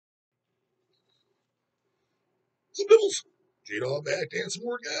some nibbles. J-Dog back to answer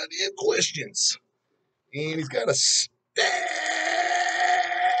more goddamn questions. And he's got a stack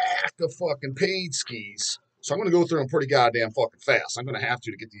of fucking paid skis. So I'm going to go through them pretty goddamn fucking fast. I'm going to have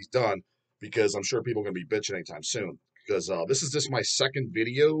to get these done because I'm sure people are going to be bitching anytime soon. Because this is just my second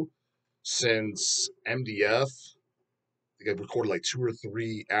video since MDF. I think I recorded like 2 or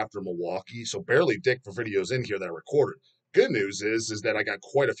 3 after Milwaukee. So barely dick for videos in here that I recorded. Good news is that I got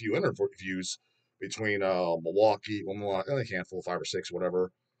quite a few interviews between Milwaukee, a handful, 5 or 6,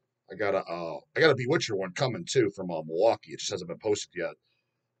 whatever. I got a Bewitcher one coming too from Milwaukee. It just hasn't been posted yet.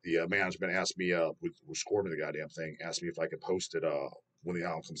 The management asked me, who scored me the goddamn thing, asked me if I could post it when the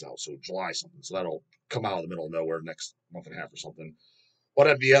album comes out. So July something. So that'll come out in the middle of nowhere next month and a half or something. But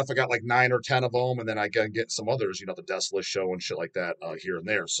at MDF, I got like 9 or 10 of them, and then I can get some others, the Desolate show and shit like that here and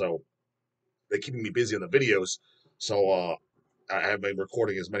there. So they're keeping me busy on the videos. So I have been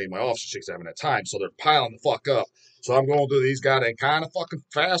recording as many of my officer chicks I haven't had time, so they're piling the fuck up. So I'm going through these goddamn kind of fucking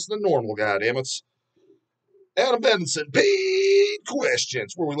faster than normal, goddammits. Adam Benson, paid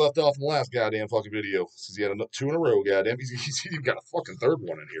questions, where we left off in the last goddamn fucking video. Since he had 2 in a row, goddamn. He's got a fucking third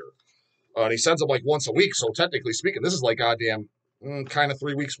one in here. And he sends them like once a week, so technically speaking, this is like goddamn kind of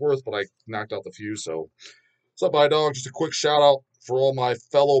 3 weeks worth, but I knocked out the few, so. What's up, Dog? Just a quick shout out for all my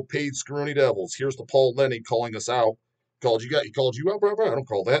fellow paid screwy devils. Here's to Paul Lenny calling us out. He called you out, bro? I don't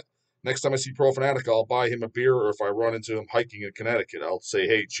call that. Next time I see Pro Fanatic, I'll buy him a beer, or if I run into him hiking in Connecticut, I'll say,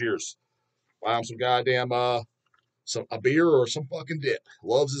 hey, cheers. Buy him some goddamn, a beer or some fucking dip.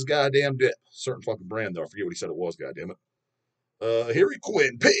 Loves his goddamn dip. Certain fucking brand, though. I forget what he said it was, goddamn it. Harry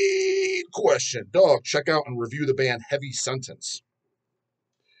Quinn, paid question. Dog, check out and review the band Heavy Sentence.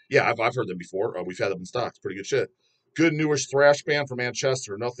 Yeah, I've heard them before. We've had them in stock. It's pretty good shit. Good newish thrash band from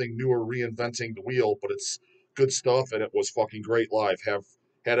Manchester. Nothing newer reinventing the wheel, but it's good stuff, and it was fucking great live.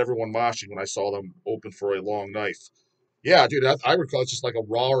 Had everyone moshing when I saw them open for A Long Knife. Yeah, dude, I recall it's just like a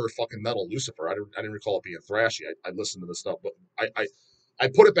rawer fucking metal Lucifer. I didn't recall it being thrashy. I listened to this stuff, but I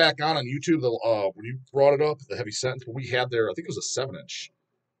put it back on YouTube when you brought it up, the Heavy Sentence. But we had I think it was a 7-inch,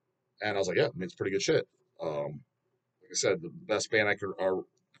 and I was like, yeah, I mean, it's pretty good shit. Like I said, the best band I could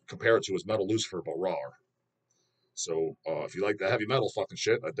compare it to is Metal Lucifer, but rawer. So if you like the heavy metal fucking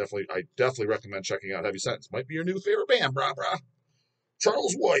shit, I definitely recommend checking out Heavy Sentence. Might be your new favorite band, brah.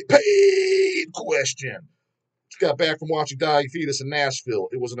 Charles White, paid question. Just got back from watching Die Fetus in Nashville.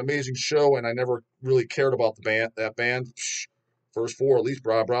 It was an amazing show, and I never really cared about that band. First 4, at least,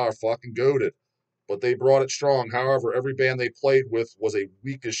 brah, are fucking goated. But they brought it strong. However, every band they played with was a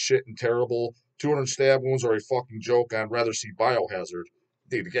weak as shit and terrible. 200 stab wounds are a fucking joke. I'd rather see Biohazard.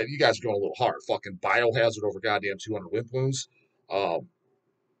 Dude, you guys are going a little hard. Fucking Biohazard over goddamn 200 wimp wounds.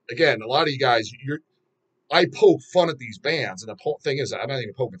 Again, a lot of you guys, I poke fun at these bands, and the thing is, I'm not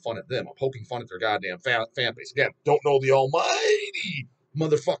even poking fun at them. I'm poking fun at their goddamn fan base. Again, don't know the almighty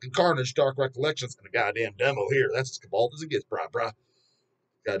motherfucking Carnage, Dark Recollections, and the goddamn demo here. That's as cabal as it gets, brah.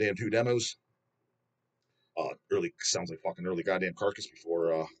 Goddamn 2 demos. Sounds like fucking early goddamn Carcass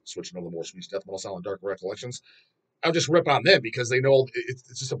before switching over to more Swedish death metal sound and Dark Recollections. I'll just rip on them because they know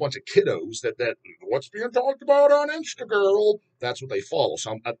it's just a bunch of kiddos that what's being talked about on Instagram. That's what they follow.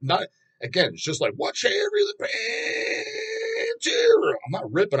 So I'm not, again, it's just like, what's Harry the Pantera? I'm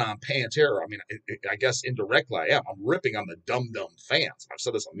not ripping on Pantera. I mean, I guess indirectly I am. I'm ripping on the dumb fans. I've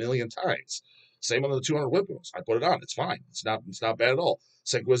said this a million times. Same on the 200 Whipples. I put it on. It's fine. It's not bad at all.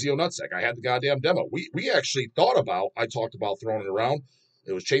 Sanguizio Nutsack. I had the goddamn demo. We actually I talked about throwing it around.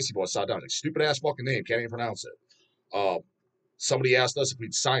 It was Chasey Boy sat down. Like, stupid ass fucking name. Can't even pronounce it. Somebody asked us if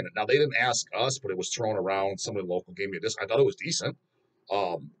we'd sign it. Now, they didn't ask us, but it was thrown around. Somebody local gave me a disc. I thought it was decent.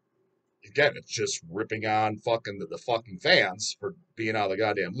 Again, it's just ripping on fucking the fucking fans for being out of the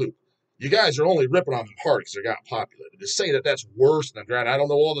goddamn loop. You guys are only ripping on them hard because they got popular. To say that that's worse than, granted, I don't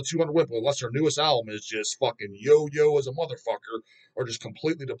know all the 200 Whipple unless their newest album is just fucking yo-yo as a motherfucker or just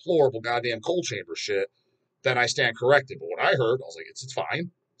completely deplorable goddamn cold chamber shit, then I stand corrected. But what I heard, I was like, it's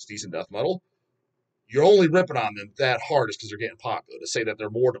fine. It's decent death metal. You're only ripping on them that hard is because they're getting popular. To say that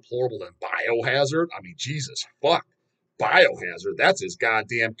they're more deplorable than Biohazard, I mean, Jesus, fuck. Biohazard, that's as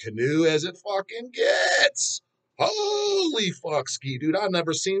goddamn Canoe as it fucking gets. Holy fuck, ski, dude. I've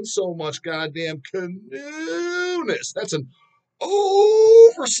never seen so much goddamn Canoe-ness. That's an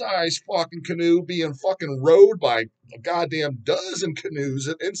oversized fucking canoe being fucking rowed by a goddamn dozen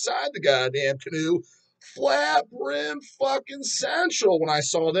canoes inside the goddamn canoe. Flat brim fucking central. When I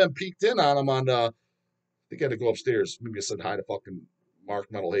saw them, peeked in on them on I think I had to go upstairs. Maybe I said hi to fucking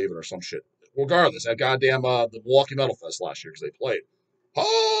Mark Metal Haven or some shit. Regardless, at goddamn the Milwaukee Metal Fest last year because they played.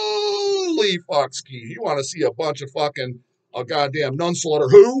 Holy fuck, ski! You want to see a bunch of fucking goddamn nun slaughter?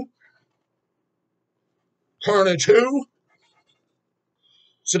 Who? Carnage who?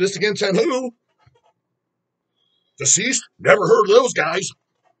 Sadistic Intent who? Deceased? Never heard of those guys.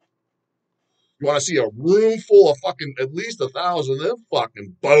 You want to see a room full of fucking at least 1,000 of them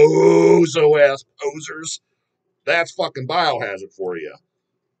fucking bozo-ass posers? That's fucking Biohazard for you.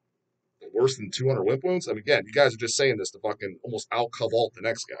 Worse than 200 Wimp Wounds? I mean, again, you guys are just saying this to fucking almost out-cavalt the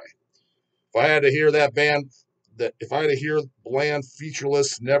next guy. If I had to hear that band, if I had to hear bland,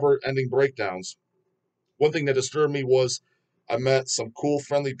 featureless, never-ending breakdowns, one thing that disturbed me was I met some cool,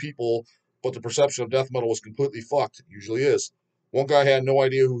 friendly people, but the perception of death metal was completely fucked. It usually is. One guy had no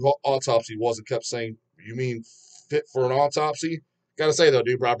idea who Autopsy was and kept saying, "You mean fit for an autopsy?" Gotta say though,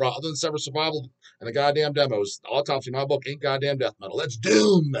 dude, bro, other than Sever Survival and the goddamn demos, the Autopsy in my book ain't goddamn death metal. That's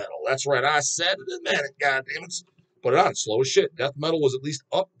doom metal. That's right. I said it and meant it, goddamn it. Put it on. Slow as shit. Death metal was at least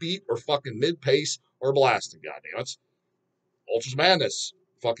upbeat or fucking mid-pace or blasting, goddamn it. Ultra's Madness.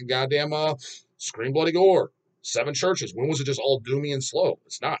 Fucking goddamn Scream Bloody Gore. Seven Churches. When was it just all doomy and slow?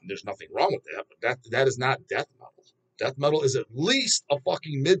 It's not. There's nothing wrong with that, but that is not death metal. Death metal is at least a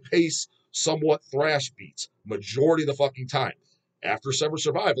fucking mid-pace, somewhat thrash beat. Majority of the fucking time. After Sever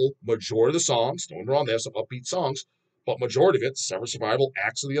Survival, majority of the songs, don't get me wrong, they have some upbeat songs, but majority of it, Sever Survival,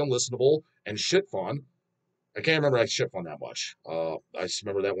 Acts of the Unlistenable, and Shit Fun. I can't remember Shit Fun that much. I just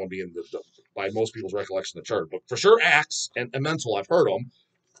remember that one being by most people's recollection the chart. But for sure, Acts and Mental, I've heard them.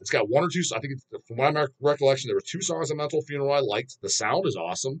 It's got one or two. I think from my recollection, there were two songs on Mental Funeral I liked. The sound is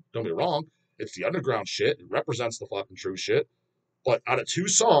awesome. Don't get me wrong. It's the underground shit. It represents the fucking true shit. But out of two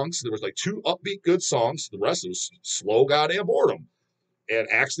songs, there was like two upbeat good songs. The rest was slow goddamn boredom. And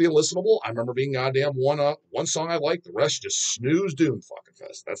Acts of the Unlistenable, I remember being goddamn one song I liked. The rest just snooze doom fucking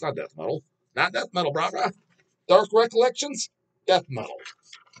fest. That's not death metal. Not death metal, brah. Dark Recollections, death metal.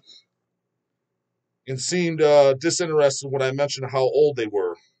 And seemed disinterested when I mentioned how old they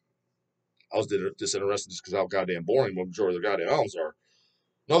were. I was disinterested just because how goddamn boring the majority of their goddamn albums are.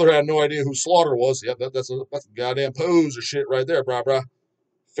 Another had no idea who Slaughter was. Yep, that's a goddamn pose or shit right there, brah.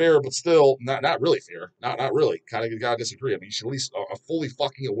 Fair, but still not really fair. Not really. Kind of gotta disagree. I mean, you should at least are fully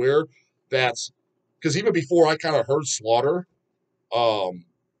fucking aware that because even before I kind of heard Slaughter,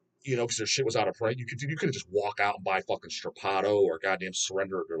 because their shit was out of print, you could just walk out and buy fucking Strapato or goddamn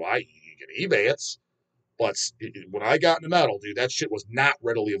Surrender or Goodbye. You can eBay it. But when I got into metal, dude, that shit was not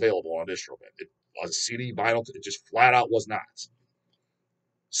readily available on DistroKid. It was CD, vinyl, it just flat out was not.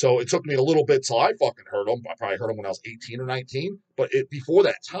 So it took me a little bit till I fucking heard them. I probably heard them when I was 18 or 19. But before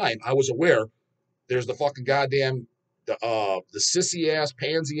that time, I was aware there's the fucking goddamn, the sissy ass,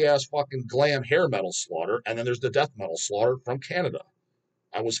 pansy ass fucking glam hair metal Slaughter. And then there's the death metal Slaughter from Canada.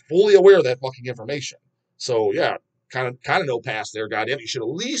 I was fully aware of that fucking information. So yeah, kind of no pass there, goddamn. You should at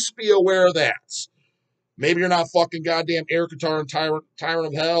least be aware of that. Maybe you're not fucking goddamn air guitar and tyrant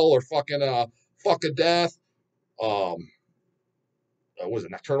of hell or fucking fuck of death. What is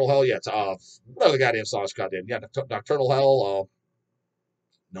it? Nocturnal Hell? Yeah, it's whatever the goddamn song is, goddamn. Yeah, Nocturnal Hell.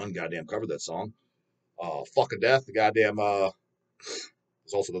 None goddamn covered that song. Fuck of Death, the goddamn there's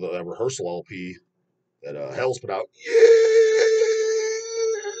also the rehearsal LP that Hell's put out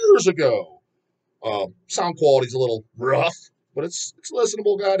years ago. Sound quality's a little rough, but it's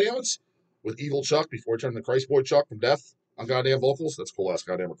listenable, goddamn it. With Evil Chuck before he turned to Christ Boy Chuck from Death on goddamn vocals. That's a cool ass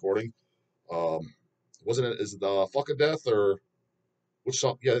goddamn recording. Wasn't it? Is it Fuck of Death or which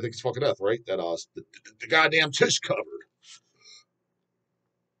song? Yeah, I think it's Fuck of Death, right? That the goddamn Tish covered.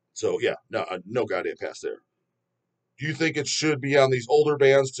 So yeah, no goddamn pass there. Do you think it should be on these older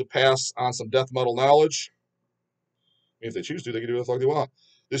bands to pass on some death metal knowledge? I mean, if they choose to, they can do what the fuck they want.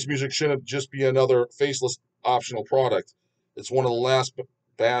 This music shouldn't just be another faceless optional product. It's one of the last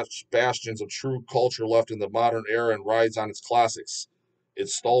bastions of true culture left in the modern era and rides on its classics.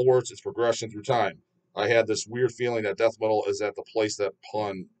 Its stalwarts, its progression through time. I had this weird feeling that death metal is at the place that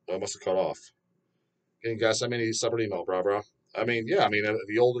pun must have cut off. Can you guys, I mean, separate email, bro. I mean, yeah,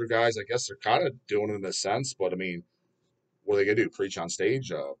 the older guys, I guess they're kind of doing it in a sense, but I mean, what are they gonna do? Preach on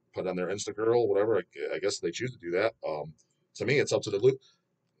stage? Put on their Instagram, whatever? I guess they choose to do that. To me, it's up to the.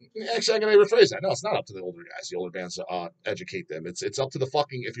 Actually, I'm gonna rephrase that. No, it's not up to the older guys, the older bands to educate them. It's up to the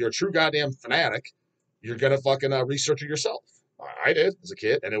fucking. If you're a true goddamn fanatic, you're gonna fucking research it yourself. I did as a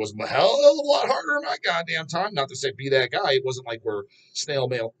kid, and it was a hell of a lot harder in my goddamn time. Not to say be that guy. It wasn't like we're snail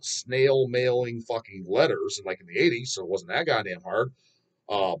mailing fucking letters like in the '80s, so it wasn't that goddamn hard.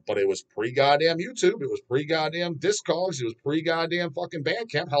 But it was pre-goddamn YouTube. It was pre-goddamn Discogs. It was pre-goddamn fucking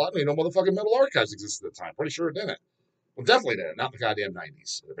Bandcamp. Hell, I don't even know motherfucking Metal Archives existed at the time. Pretty sure it didn't. Well, definitely didn't. Not the goddamn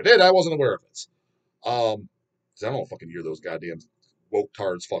 90s. If it did, I wasn't aware of it. 'Cause I don't know fucking year those goddamn woke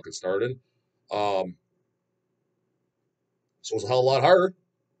tards fucking started. So it was a hell of a lot harder.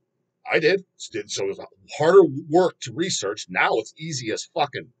 I did. So it was harder work to research. Now it's easy as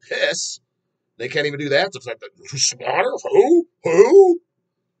fucking piss. They can't even do that. It's like, slaughter? Who? Who?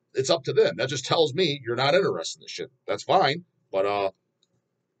 It's up to them. That just tells me you're not interested in this shit. That's fine. But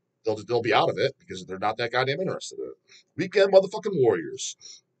they'll be out of it because they're not that goddamn interested in it. Weekend motherfucking Warriors.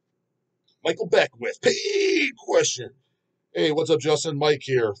 Michael Beckwith. Pete question. Hey, what's up, Justin? Mike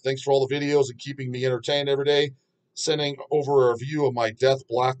here. Thanks for all the videos and keeping me entertained every day. Sending over a review of my death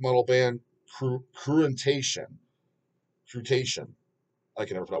black metal band, Cruentation. Cruentation. I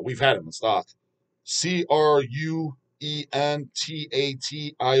can never pronounce. We've had him in stock. Cruentation.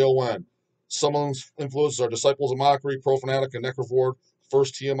 Some of those influences are Disciples of Mockery, Profanatic, and Necrovord.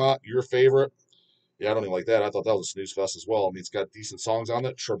 First Tiamat, your favorite. Yeah, I don't even like that. I thought that was a snooze fest as well. I mean, it's got decent songs on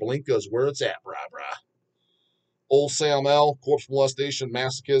it. Treblinka is where it's at, brah, brah. Old Sam L, Corpse Molestation,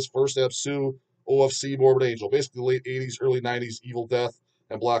 Masochist, First Absu, OFC, Morbid Angel. Basically, late 80s, early 90s, Evil Death,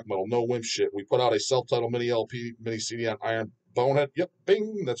 and Black Metal. No wimp shit. We put out a self-titled mini LP, mini CD on Iron Bonehead. Yep,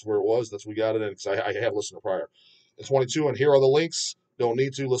 bing. That's where it was. That's where we got it in because I have listened to prior. In 22, and here are the links. Don't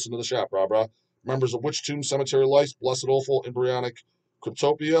need to. Listen to the shop, brah, brah. Members of Witch Tomb, Cemetery Lice, Blessed Awful, Embryonic,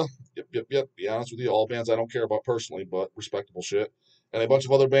 Cryptopia. Yep. Be honest with you, all bands I don't care about personally, but respectable shit. And a bunch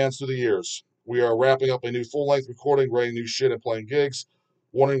of other bands through the years. We are wrapping up a new full-length recording, writing new shit and playing gigs.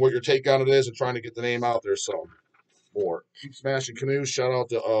 Wondering what your take on it is and trying to get the name out there. So, more. Keep smashing canoes. Shout out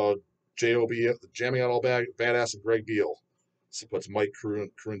to J.O.B. Jamming Out All Badass and Greg Beal. So puts Mike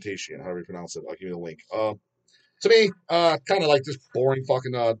Cruentation, however you pronounce it. I'll give you the link. To me, kind of like just boring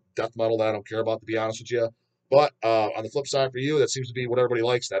fucking death metal that I don't care about, to be honest with you. But on the flip side for you, that seems to be what everybody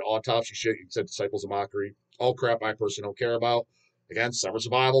likes, that autopsy shit. You said Disciples of Mockery. All crap I personally don't care about. Again, Summer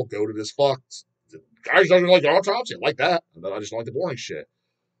Survival, goated as fuck. Guys don't like autopsy. I like that. I just don't like the boring shit.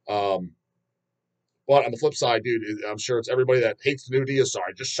 But on the flip side, dude, I'm sure it's everybody that hates the new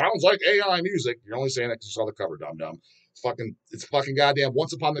Deicide. Just sounds like AI music. You're only saying that because you saw the cover, dum dum. It's fucking goddamn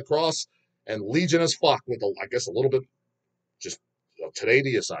Once Upon the Cross and Legion as fuck with I guess a little bit just today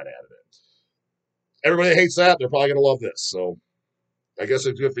Deicide added it. Everybody that hates that, they're probably gonna love this. So I guess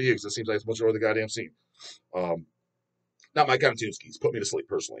it's good for you because it seems like it's much more the goddamn scene. Not my kind of tune skis. Put me to sleep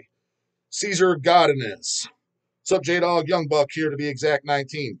personally. Caesar Godinez. What's up, J-Dog? Young Buck here to be exact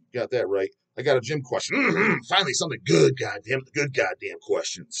 19. Got that right. I got a gym question. Finally, something good, goddamn. Good goddamn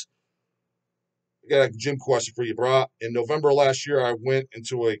questions. I got a gym question for you, brah. In November last year, I went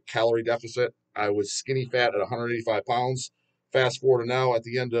into a calorie deficit. I was skinny fat at 185 pounds. Fast forward to now, at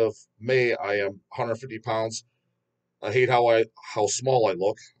the end of May, I am 150 pounds. I hate how small I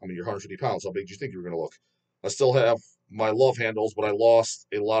look. I mean, you're 150 pounds. How big do you think you're going to look? I still have my love handles, but I lost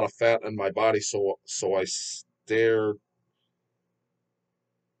a lot of fat in my body, so I stared.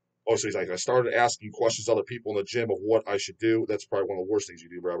 Oh, so he's like, I started asking questions to other people in the gym of what I should do. That's probably one of the worst things you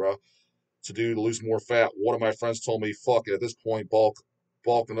do, bro. To do to lose more fat. One of my friends told me, "Fuck it." At this point, bulk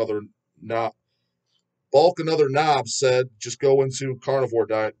another knob. Bulk another knob said, "Just go into carnivore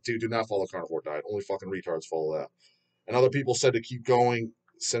diet." Dude, do not follow carnivore diet. Only fucking retards follow that. And other people said to keep going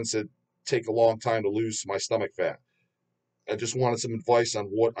since it take a long time to lose my stomach fat. I just wanted some advice on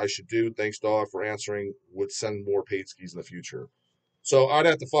what I should do. Thanks, dog, for answering. Would send more paid skis in the future. So I'd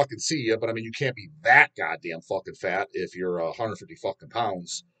have to fucking see you, but I mean, you can't be that goddamn fucking fat if you're 150 fucking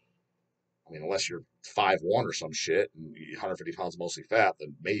pounds. I mean, unless you're 5'1" or some shit and 150 pounds mostly fat,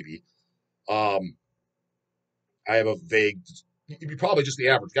 then maybe. Um, I have a vague. You're probably just the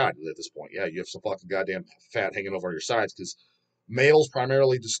average guy at this point. Yeah, you have some fucking goddamn fat hanging over your sides because males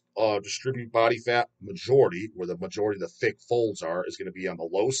primarily distribute body fat majority, where the majority of the thick folds are, is going to be on the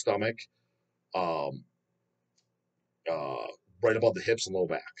low stomach, um, uh, right above the hips and low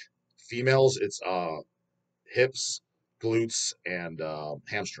back. Females, it's hips, glutes, and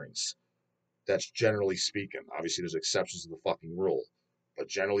hamstrings. That's generally speaking. Obviously, there's exceptions to the fucking rule, but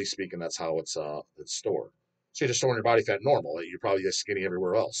generally speaking, that's how it's stored. So you're just storing your body fat normal. You're probably as skinny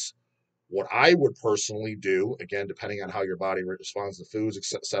everywhere else. What I would personally do, again, depending on how your body responds to foods,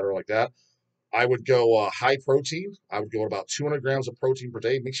 et cetera, like that, I would go high protein. I would go about 200 grams of protein per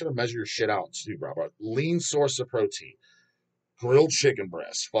day. Make sure to measure your shit out too, bro. Lean source of protein, grilled chicken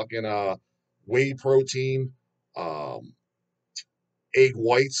breast, fucking whey protein, um, egg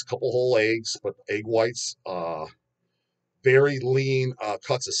whites, couple whole eggs, but egg whites, very lean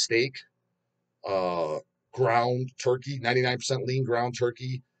cuts of steak, uh, ground turkey, 99% lean ground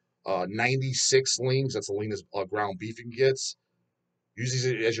turkey, 96 leans. That's the leanest ground beef you can get. Use these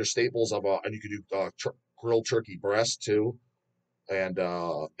as your staples of, and you can do grilled turkey breast too, and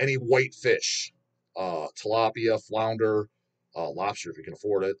any white fish, tilapia, flounder, lobster if you can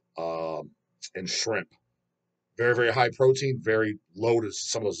afford it, and shrimp. Very, very high protein, very low to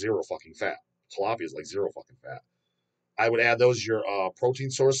some of those zero fucking fat. Tilapia is like zero fucking fat. I would add those to your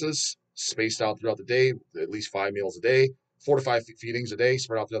protein sources, spaced out throughout the day, at least 5 meals a day, 4 to 5 feedings a day,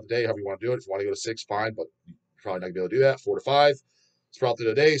 spread out throughout the day, however you want to do it. If you want to go to 6, fine, but you're probably not gonna be able to do that. 4 to 5, spread out through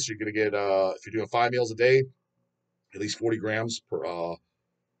the day. So you're gonna get, if you're doing 5 meals a day, at least 40 grams per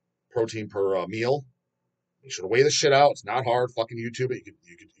protein per meal. You should weigh this shit out. It's not hard. Fucking YouTube it.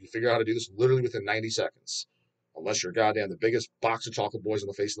 You figure out how to do this literally within 90 seconds. Unless you're goddamn the biggest box of chocolate boys on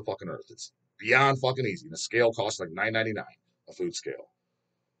the face of the fucking earth. It's beyond fucking easy. And the scale costs like $9.99, a food scale.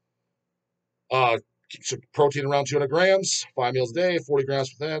 So protein around 200 grams, 5 meals a day, 40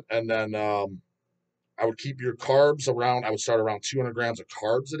 grams for that. And then I would keep your carbs around, I would start around 200 grams of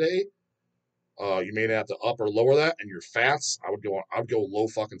carbs a day. You may have to up or lower that. And your fats, I would go low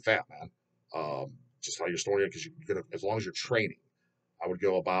fucking fat, man. Just how you're storing it, because you're gonna, as long as you're training, I would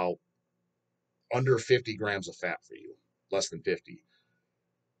go about under 50 grams of fat for you, less than 50.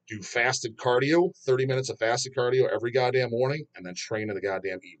 Do fasted cardio, 30 minutes of fasted cardio every goddamn morning, and then train in the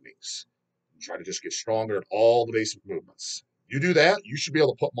goddamn evenings. Try to just get stronger at all the basic movements. You do that, you should be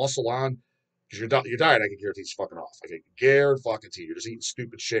able to put muscle on, because your diet, I can guarantee, is fucking off. I can guarantee you're just eating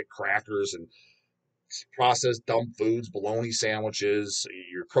stupid shit, crackers and processed dumb foods, bologna sandwiches.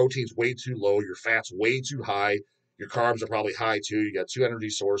 Your protein's way too low. Your fat's way too high. Your carbs are probably high too. You got 2 energy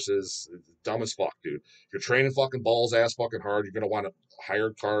sources. Dumb as fuck, dude. If you're training fucking balls ass fucking hard, you're gonna want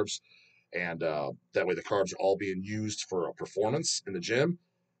higher carbs, and that way the carbs are all being used for a performance in the gym.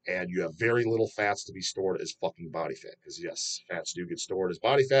 And you have very little fats to be stored as fucking body fat. Because yes, fats do get stored as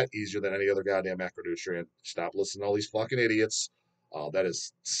body fat easier than any other goddamn macronutrient. Stop listening to all these fucking idiots. That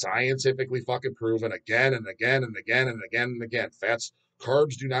is scientifically fucking proven again and again and again and again and again.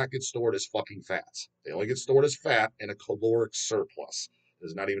 Carbs do not get stored as fucking fats. They only get stored as fat in a caloric surplus. It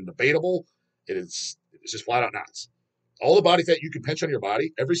is not even debatable. It's just flat out nuts. All the body fat you can pinch on your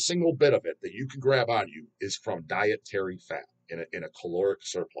body, every single bit of it that you can grab on you, is from dietary fat in a caloric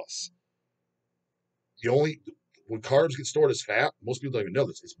surplus. When carbs get stored as fat, most people don't even know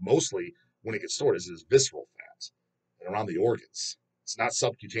this. It's mostly when it gets stored as visceral fat and around the organs. It's not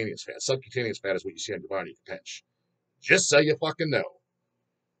subcutaneous fat. Subcutaneous fat is what you see on your body you can pinch. Just so you fucking know.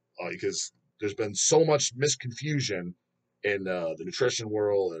 Because there's been so much misconfusion in the nutrition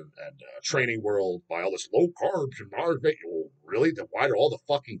world and training world by all this low carbs and moderate. Well, really? Then why do all the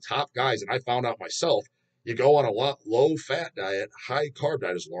fucking top guys, and I found out myself, you go on a low fat diet, high carb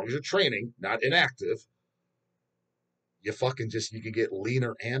diet, as long as you're training, not inactive, you can get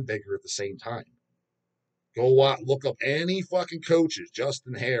leaner and bigger at the same time. Go out, look up any fucking coaches,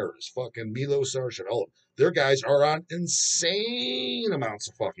 Justin Harris, fucking Milo Sargent, all of them. Their guys are on insane amounts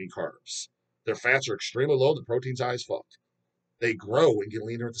of fucking carbs. Their fats are extremely low, the protein's high as fuck. They grow and get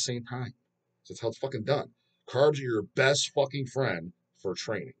leaner at the same time. So that's how it's fucking done. Carbs are your best fucking friend for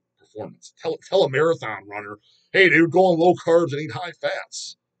training, performance. Tell a marathon runner, hey dude, go on low carbs and eat high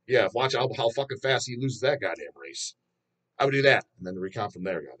fats. Yeah, watch how fucking fast he loses that goddamn race. I would do that, and then recon from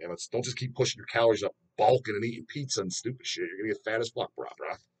there. Goddamn it! Don't just keep pushing your calories up, bulking and eating pizza and stupid shit. You're gonna get fat as fuck, bro.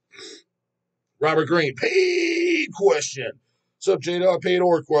 Robert Green, paid question. What's up, J-Dog? Paid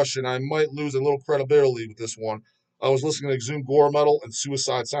or question. I might lose a little credibility with this one. I was listening to Exhumed Gore Metal and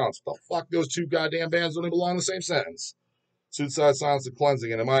Suicide Silence. What the fuck? Those two goddamn bands don't even belong in the same sentence. Suicide Silence and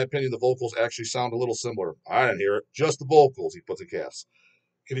Cleansing, and in my opinion, the vocals actually sound a little similar. I didn't hear it. Just the vocals, he puts in caps.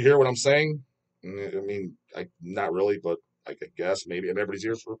 Can you hear what I'm saying? I mean, not really, but I guess maybe. And everybody's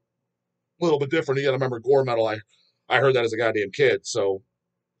ears were a little bit different. You got to remember Gore Metal. I heard that as a goddamn kid, so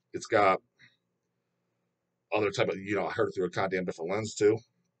it's got other type of, I heard it through a goddamn different lens too.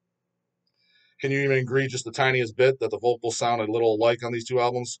 Can you even agree just the tiniest bit that the vocals sound a little alike on these two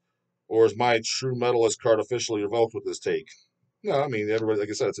albums? Or is my true metalist card officially revoked with this take? No, I mean, everybody, like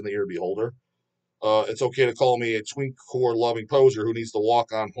I said, it's in the ear beholder. It's okay to call me a twink core loving poser who needs to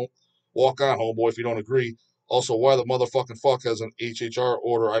walk on, homeboy, if you don't agree. Also, why the motherfucking fuck has an HHR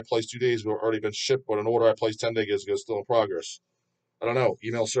order I placed 2 days ago already been shipped, but an order I placed 10 days ago is still in progress? I don't know.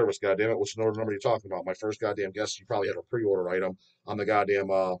 Email service, goddammit. Which order number are you talking about? My first goddamn guess, you probably had a pre-order item on the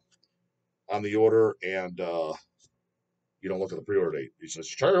goddamn, on the order, and you don't look at the pre-order date. He says,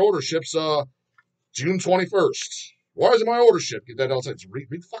 your order ships June 21st. Why is it my order ship? Get that outside. Read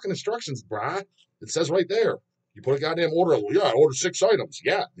the fucking instructions, brah. It says right there. You put a goddamn order. Well, yeah, I ordered 6 items.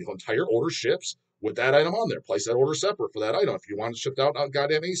 Yeah, the entire order ships with that item on there. Place that order separate for that item if you want it shipped out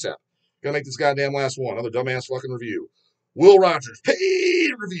goddamn ASAP. Gonna make this goddamn last one. Another dumbass fucking review. Will Rogers,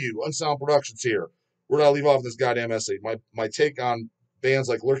 paid review. Unsound Productions here. Where did I leave off this goddamn essay? My take on bands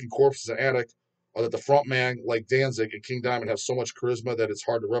like Lurking Corpses and Attic are that the front man, like Danzig and King Diamond, have so much charisma that it's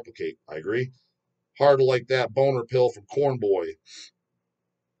hard to replicate. I agree. Hard to like that boner pill from Corn Boy.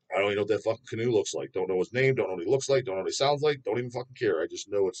 I don't even know what that fucking Canoe looks like. Don't know his name. Don't know what he looks like. Don't know what he sounds like. Don't even fucking care. I just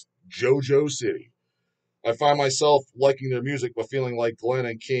know it's JoJo City. I find myself liking their music, but feeling like Glenn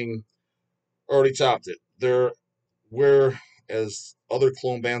and King already topped it. Whereas other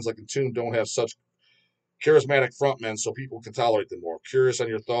clone bands like Entomb don't have such charismatic frontmen, so people can tolerate them more. Curious on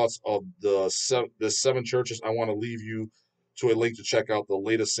your thoughts of the seven churches. I want to leave you to a link to check out the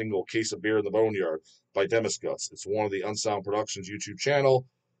latest single, "Case of Beer in the Boneyard" by Demis Guts. It's one of the Unsound Productions YouTube channel.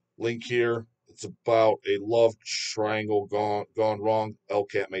 Link here. It's about a love triangle gone wrong.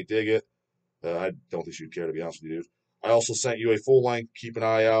 Elcat may dig it. I don't think she'd care, to be honest with you, dude. I also sent you a full length. Keep an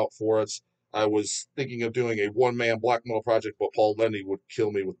eye out for it. I was thinking of doing a one-man black metal project, but Paul Lenny would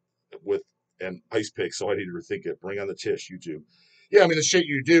kill me with an ice pick, so I need to rethink it. Bring on the TISH, YouTube. Yeah, I mean, the shit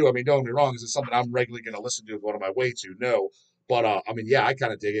you do, I mean, don't get me wrong, is it something I'm regularly going to listen to and go on my way to? No. But, I mean, yeah, I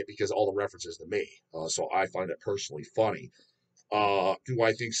kind of dig it because all the references to me. So I find it personally funny. Do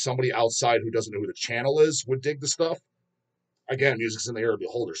I think somebody outside who doesn't know who the channel is would dig the stuff? Again, music's in the ear of the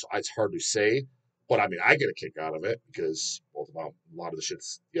beholder, so it's hard to say. But I mean, I get a kick out of it because both about a lot of the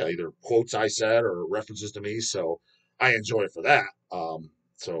shit's either quotes I said or references to me, so I enjoy it for that.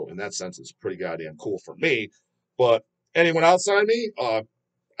 So in that sense, it's pretty goddamn cool for me. But anyone outside me, I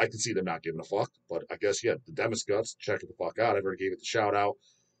can see them not giving a fuck. But I guess the Demis Guts, check it the fuck out. I've already gave it the shout out.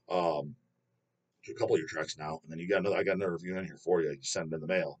 Um, a couple of your tracks now, and then I got another review in here for you. You send them in the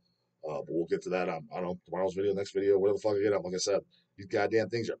mail. But we'll get to that on, I don't know, tomorrow's video, next video, whatever the fuck I get up. Like I said, these goddamn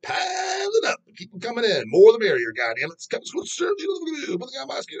things are piling up. Keep them coming in. More the merrier, goddamn it. It's coming to serve you. But the guy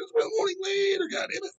my skin is morning later, goddamn it.